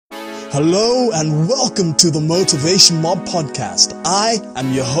Hello and welcome to the Motivation Mob Podcast. I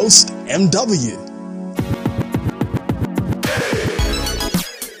am your host, MW.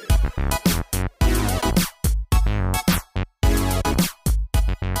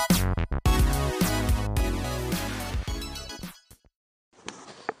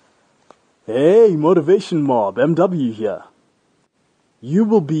 Hey, Motivation Mob, MW here. You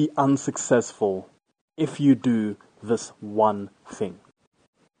will be unsuccessful if you do this one thing.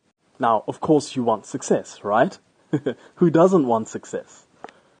 Now, of course you want success, right? Who doesn't want success?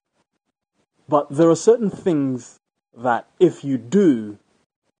 But there are certain things that if you do,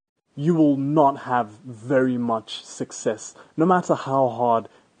 you will not have very much success, no matter how hard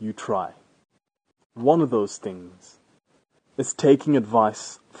you try. One of those things is taking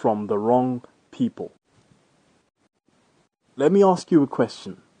advice from the wrong people. Let me ask you a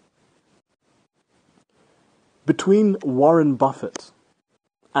question. Between Warren Buffett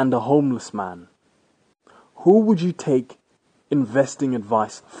and a homeless man, who would you take investing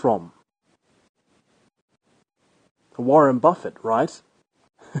advice from? Warren Buffett, right?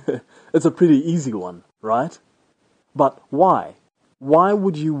 It's a pretty easy one, right? But why? Why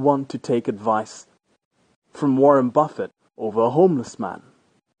would you want to take advice from Warren Buffett over a homeless man?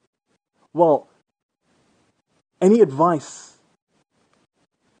 Well, any advice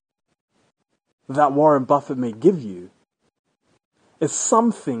that Warren Buffett may give you is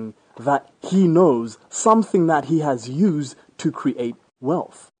something that he knows, something that he has used to create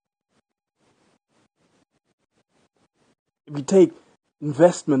wealth. If you take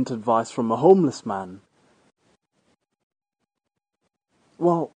investment advice from a homeless man,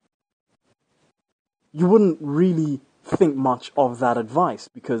 well, you wouldn't really think much of that advice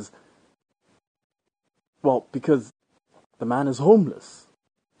because the man is homeless.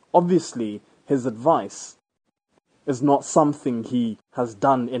 Obviously, his advice is not something he has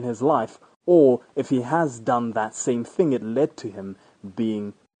done in his life, or if he has done that same thing, it led to him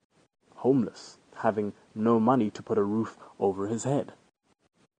being homeless, having no money to put a roof over his head.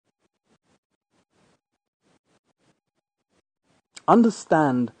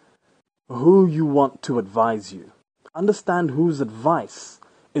 Understand who you want to advise you. Understand whose advice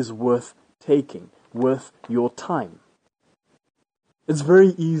is worth taking, worth your time. It's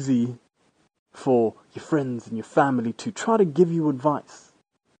very easy for your friends and your family to try to give you advice.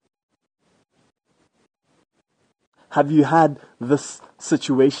 Have you had this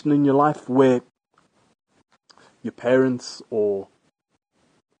situation in your life where your parents or,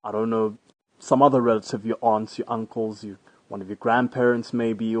 I don't know, some other relative, your aunts, your uncles, one of your grandparents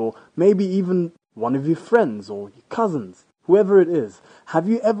maybe, or maybe even one of your friends or your cousins, whoever it is, have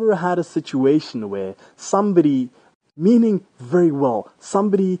you ever had a situation where somebody, meaning very well,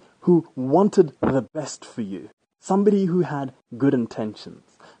 somebody who wanted the best for you, somebody who had good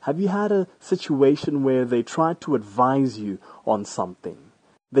intentions, have you had a situation where they tried to advise you on something?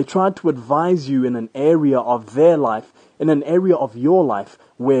 They tried to advise you in an area of their life, in an area of your life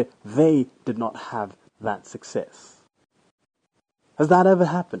where they did not have that success. Has that ever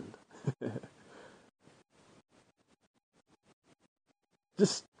happened?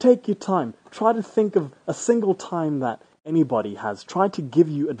 Just take your time. Try to think of a single time that anybody has tried to give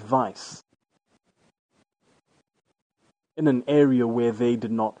you advice in an area where they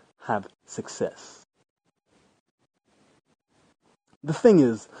did not have success. The thing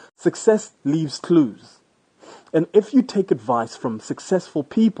is, success leaves clues. And if you take advice from successful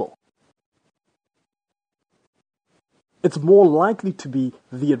people, it's more likely to be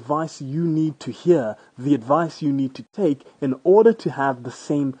the advice you need to hear, the advice you need to take in order to have the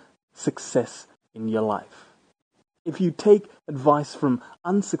same success in your life. If you take advice from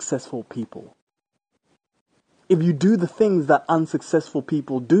unsuccessful people, if you do the things that unsuccessful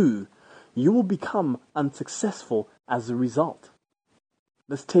people do, you will become unsuccessful as a result.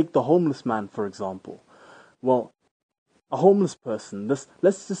 Let's take the homeless man, for example. Well, a homeless person,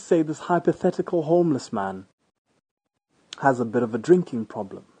 let's just say this hypothetical homeless man has a bit of a drinking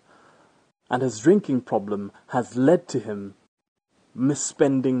problem. And his drinking problem has led to him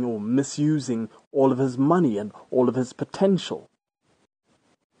misspending or misusing all of his money and all of his potential.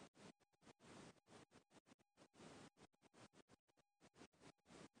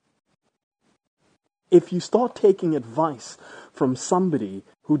 If you start taking advice from somebody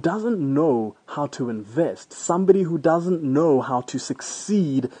who doesn't know how to invest, somebody who doesn't know how to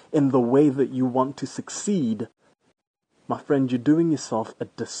succeed in the way that you want to succeed, my friend, you're doing yourself a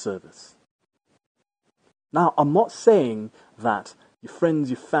disservice. Now, I'm not saying that your friends,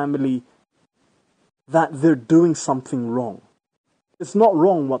 your family, that they're doing something wrong. It's not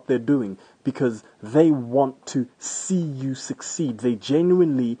wrong what they're doing because they want to see you succeed. They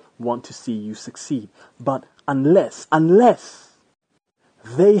genuinely want to see you succeed. But unless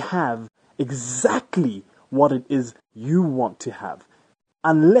they have exactly what it is you want to have,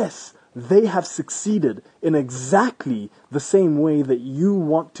 unless they have succeeded in exactly the same way that you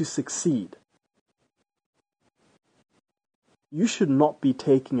want to succeed, you should not be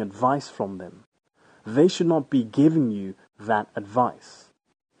taking advice from them. They should not be giving you that advice.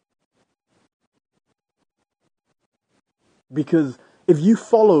 Because if you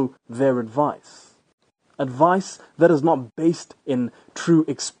follow their advice that is not based in true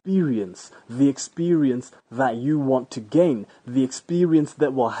experience, the experience that you want to gain, the experience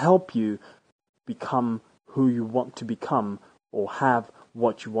that will help you become who you want to become or have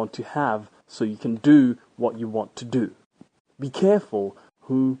what you want to have so you can do what you want to do. Be careful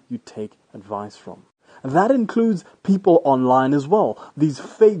who you take advice from. And that includes people online as well. These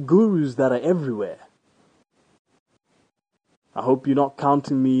fake gurus that are everywhere. I hope you're not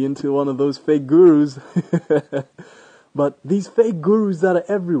counting me into one of those fake gurus. But these fake gurus that are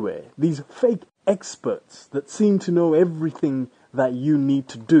everywhere, these fake experts that seem to know everything that you need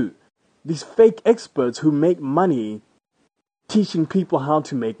to do, these fake experts who make money teaching people how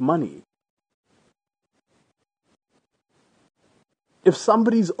to make money. If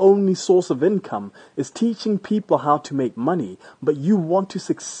somebody's only source of income is teaching people how to make money, but you want to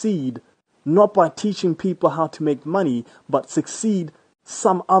succeed not by teaching people how to make money, but succeed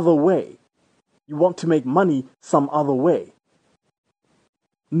some other way. You want to make money some other way,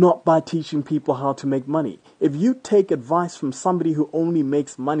 not by teaching people how to make money. If you take advice from somebody who only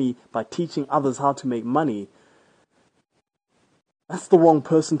makes money by teaching others how to make money, that's the wrong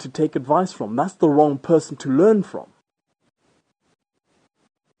person to take advice from. That's the wrong person to learn from.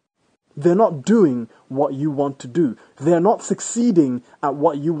 They're not doing what you want to do. They're not succeeding at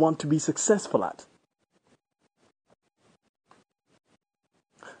what you want to be successful at.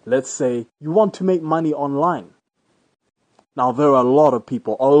 Let's say you want to make money online. Now, there are a lot of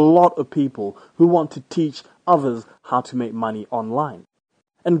people who want to teach others how to make money online.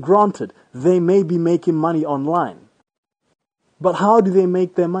 And granted, they may be making money online. But how do they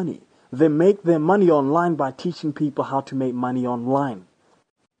make their money? They make their money online by teaching people how to make money online.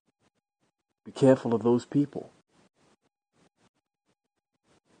 Be careful of those people.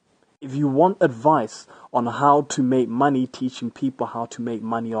 If you want advice on how to make money, teaching people how to make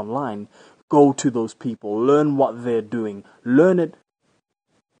money online, go to those people. Learn what they're doing. Learn it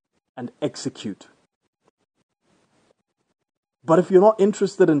and execute. But if you're not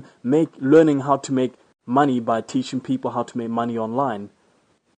interested in learning how to make money by teaching people how to make money online,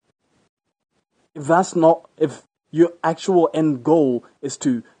 if your actual end goal is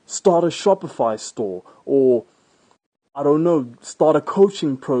to start a Shopify store or, I don't know, start a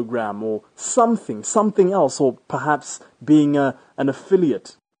coaching program or something else, or perhaps being an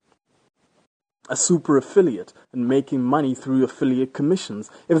affiliate, a super affiliate and making money through affiliate commissions.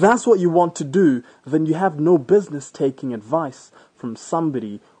 If that's what you want to do, then you have no business taking advice from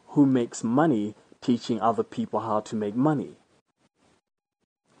somebody who makes money teaching other people how to make money.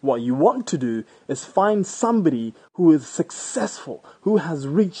 What you want to do is find somebody who is successful, who has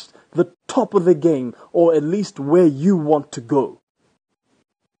reached the top of the game, or at least where you want to go.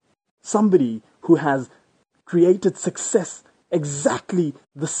 Somebody who has created success, exactly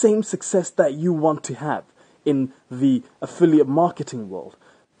the same success that you want to have in the affiliate marketing world.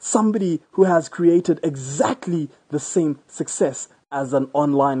 Somebody who has created exactly the same success as an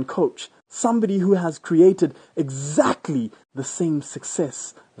online coach. Somebody who has created exactly the same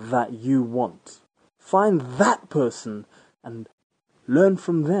success that you want. Find that person and learn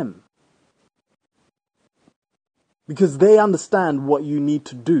from them. Because they understand what you need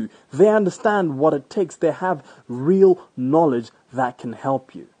to do. They understand what it takes. They have real knowledge that can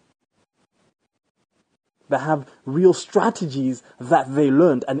help you. They have real strategies that they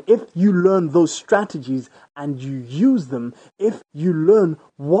learned. And if you learn those strategies and you use them, if you learn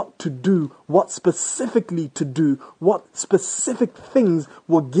what to do, what specifically to do, what specific things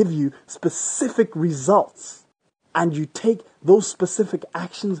will give you specific results, and you take those specific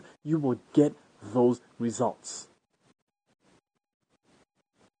actions, you will get those results.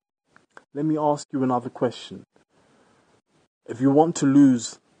 Let me ask you another question. If you want to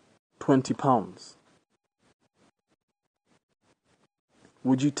lose 20 pounds,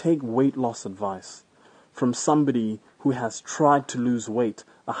 would you take weight loss advice from somebody who has tried to lose weight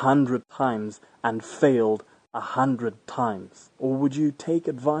 100 times and failed 100 times? Or would you take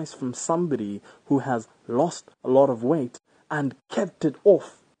advice from somebody who has lost a lot of weight and kept it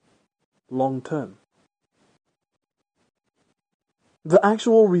off long term? The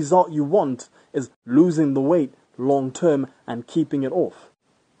actual result you want is losing the weight long term and keeping it off,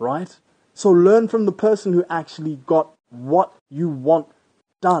 right? So learn from the person who actually got what you want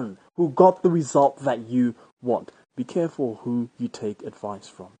done, who got the result that you want. Be careful who you take advice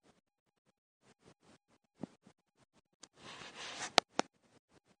from.